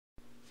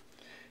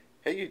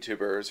Hey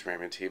YouTubers,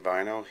 Raymond T.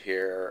 Vinyl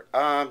here.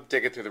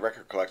 Digging through the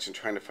record collection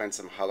trying to find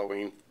some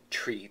Halloween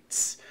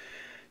treats.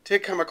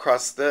 Did come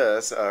across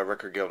this,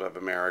 Record Guild of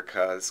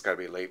America. It's got to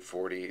be late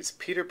 40s.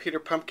 Peter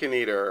Pumpkin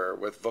Eater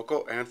with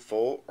vocal and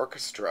full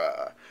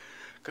orchestra.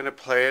 Gonna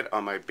play it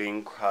on my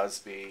Bing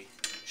Crosby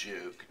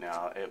juke.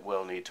 Now it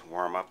will need to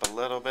warm up a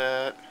little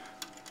bit.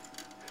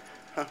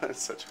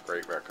 It's such a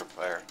great record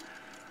player.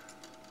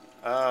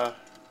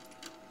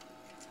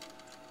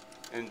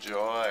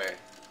 Enjoy.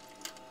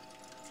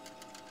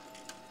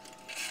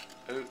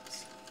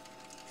 Oops.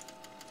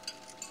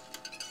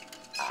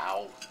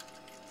 Ow.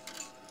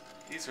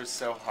 These are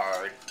so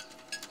hard.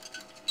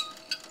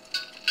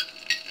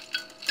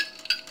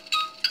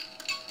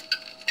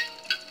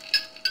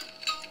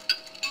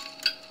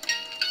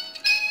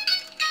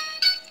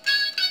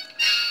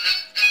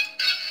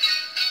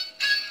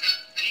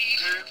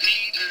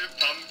 Peter,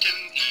 pumpkin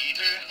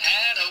eater,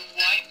 had a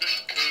wife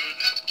and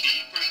couldn't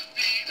keep her.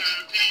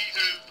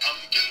 Peter,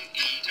 pumpkin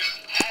eater,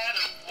 had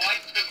a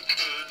wife and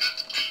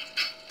couldn't keep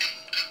her.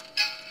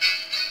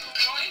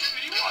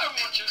 Wifey, why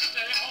won't you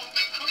stay home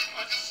and cook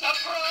my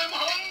supper? I'm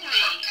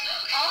hungry.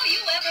 All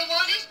you ever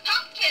want is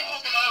pumpkins. Oh,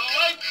 but I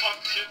like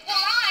pumpkins.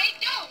 Well, I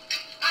don't.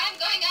 I'm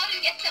going out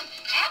and get some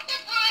apple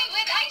pie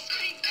with ice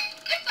cream.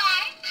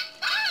 Goodbye.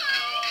 Bye.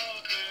 Oh,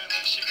 dear,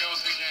 there she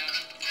goes again.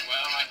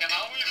 Well, I can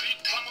always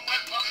eat some of my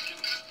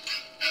pumpkins.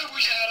 I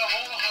wish I had a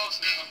whole house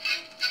of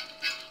pumpkins.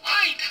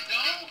 I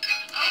know.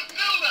 I'll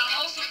build a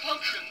house of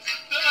pumpkins.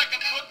 Then I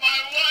can put my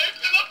wife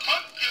in a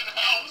pumpkin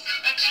house,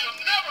 and she'll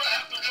never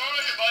have to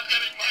worry about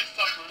getting my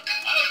supper.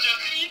 I'll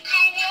just eat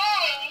the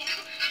walls.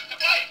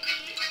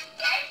 Wifey,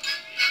 wifey,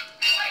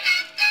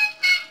 wifey.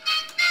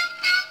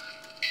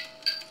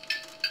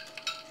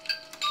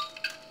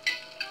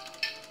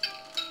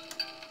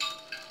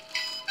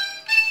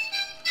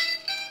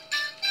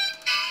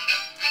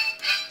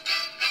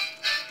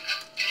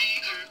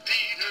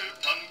 Peter,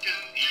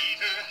 pumpkin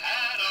eater,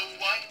 had a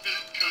wife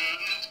and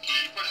couldn't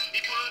keep her. He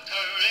put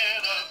her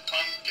in a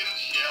pumpkin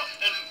shell,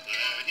 and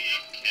there he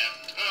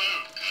kept her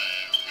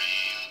very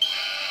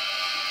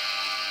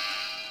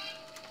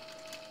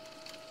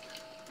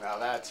well. Now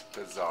that's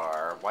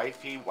bizarre.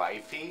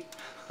 Wifey?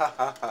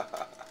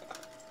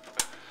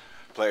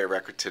 Play a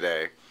record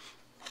today.